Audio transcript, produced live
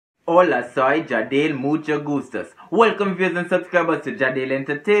Hola, soy Jadale, mucho gustos. Welcome viewers and subscribers to Jadale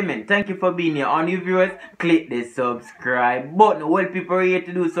Entertainment. Thank you for being here. On you viewers, click the subscribe button. Well, people are here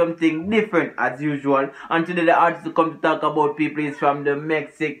to do something different as usual. And today the artist to come to talk about people is from the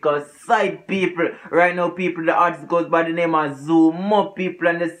Mexico side people. Right now people, the artist goes by the name of Sumo people,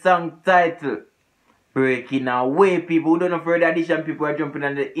 and the song title Breaking Away people. Who don't know further addition, people are jumping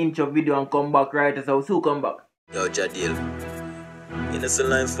on the intro video and come back right as so come back. Yo, Jadil, you know some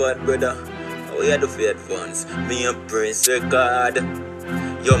line for it, brother. Oh, you do for headphones. Me and Prince record.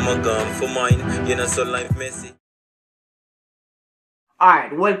 Yo, my gun for mine. You know some life messy.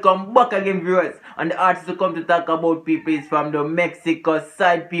 Alright, welcome back again viewers. And the artist to come to talk about people is from the Mexico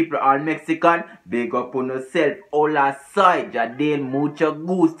side people. All Mexican, big up on yourself. Hola side, Jadale, mucho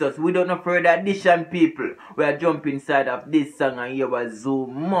gustos. We don't know further addition people. We are jumping inside of this song and hear what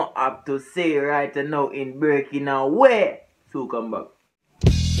Sumo up to say right now in Breaking Away. So come back.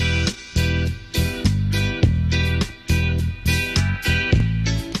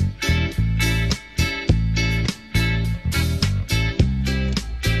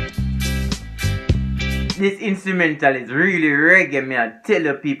 This instrumental is really reggae, me I tell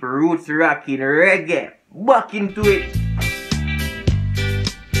you people, roots rocking reggae. Back into it.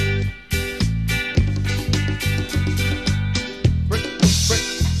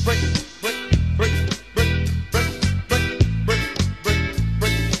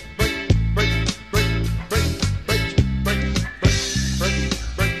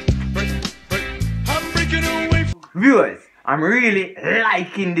 Viewers, I'm really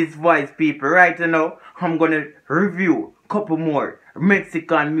liking this voice people right now. I'm gonna review a couple more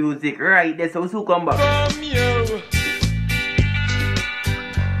Mexican music right there, so come back. From you,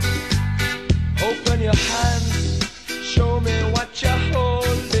 open your hands, show me what you're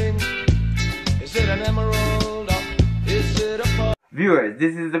holding. Is it an emerald or is it a pearl? Viewers,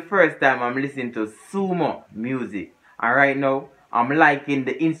 this is the first time I'm listening to Sumo music, and right now I'm liking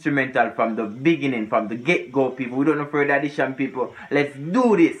the instrumental from the beginning, from the get-go people. We don't know further addition people. Let's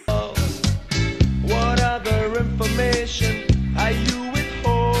do this. What other information are you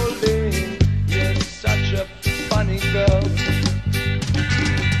withholding? You're such a funny girl.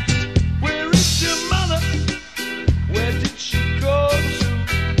 Where is your mother? Where did she go to?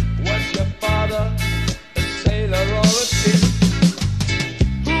 Was your father a sailor or a thief?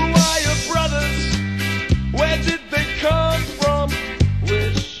 Who are your brothers? Where did they come from?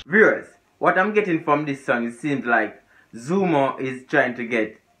 Which Viewers, what I'm getting from this song, it seems like Sumo is trying to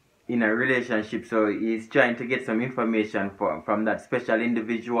get in a relationship, so he's trying to get some information from that special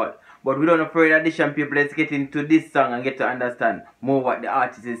individual. But we don't know further addition people. Let's get into this song and get to understand more what the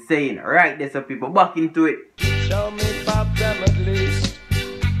artist is saying. Right there, so people, back into it. tell me about them at least.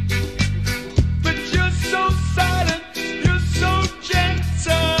 But you're so silent, you're so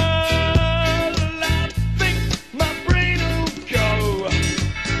gentle. I think my brain will go.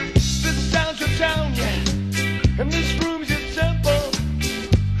 This town's your town, yeah, and this room's your temple.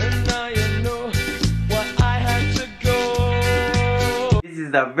 And now you know why I had to go. This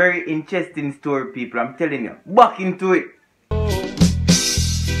is a very interesting story people, I'm telling you. Back into it.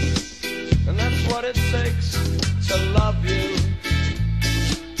 And that's what it takes to love you.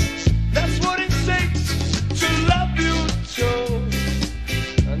 That's what it takes to love you too.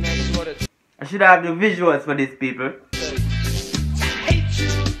 And that's what it I should have the visuals for these people. takes to hate you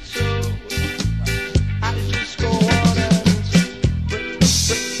too. I just go on and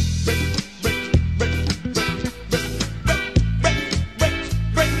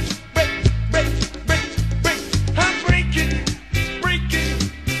break,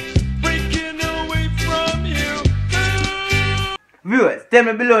 I'm breaking away from you. Viewers, tell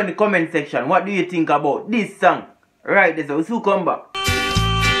me below in the comment section, what do you think about this song? Right there, so come back.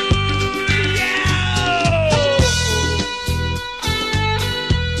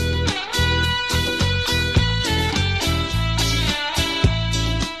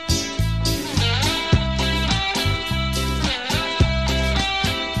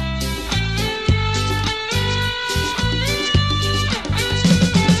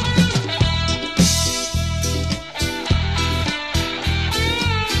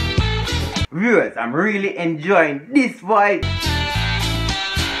 Viewers, I'm really enjoying this vibe.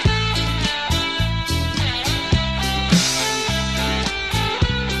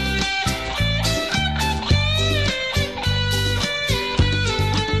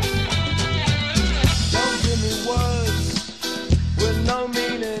 Don't give me words with no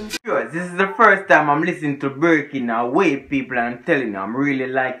meaning. Viewers, this is the first time I'm listening to Breaking Away, people, and I'm telling you, I'm really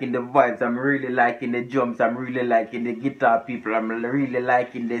liking the vibes, I'm really liking the drums, I'm really liking the guitar, people, I'm really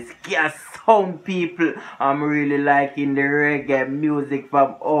liking the ska sound, people, I'm really liking the reggae music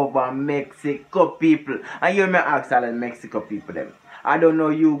from over Mexico, people. And you may ask all the Mexico people them, I don't know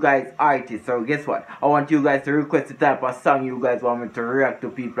you guys artists, so guess what? I want you guys to request the type of song you guys want me to react to,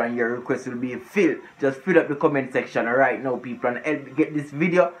 people, and your request will be filled. Just fill up the comment section right now, people, and help me get this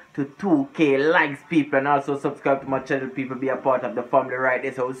video to 2K likes, people, and also subscribe to my channel, people, be a part of the family right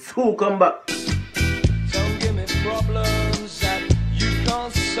there. So soon come back. Don't give me problems that you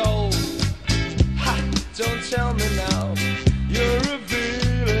can't solve. Ha! Don't tell me now you're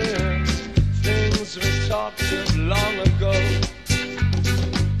revealing things we talked of long ago.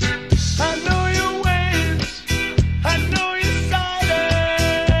 I know your ways, I know your silence.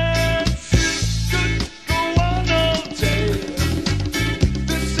 Could go on all day.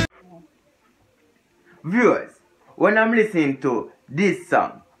 Viewers, when I'm listening to this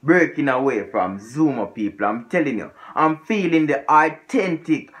song, Breaking Away from Sumo, people, I'm telling you, I'm feeling the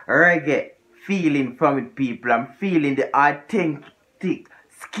authentic reggae feeling from it, people. I'm feeling the authentic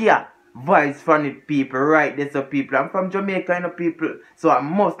ska vibes from it, people, right there, so people. I'm from Jamaica, you know, people, so I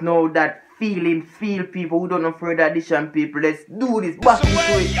must know that feeling, feel, people. Who don't know further addition, people. Let's do this, back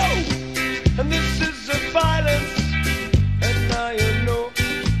into it. Yo! And this is a violence, and now you know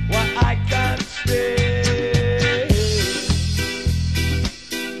why I can't stay.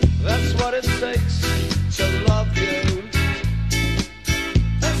 That's what it takes to love you.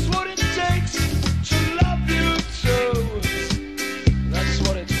 That's what it takes to love you too. That's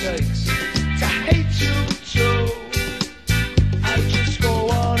what it takes to hate you too. I just go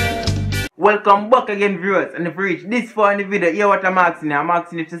on and Welcome back again, viewers, and if you reach this far in the video, hear what I'm asking you. I'm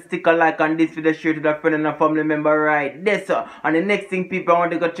asking you to stick a like on this video, share to a friend and a family member right there, sir. And the next thing, people, I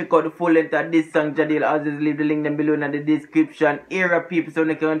want to go check out the full length of this song, Jadil. I'll just leave the link down below in the description area, people, so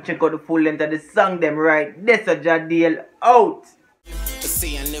you can check out the full length of the song them right there, sir. Jadil out.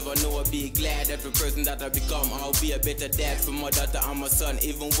 See, I never know I'll be glad that the person that I become, I'll be a better dad for my daughter and my son.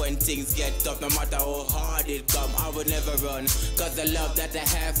 Even when things get tough, no matter how hard it come, I will never run. Cause the love that I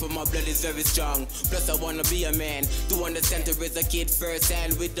have for my blood is very strong. Plus I wanna be a man, to understand to raise a kid first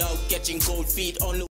hand without catching cold feet. Only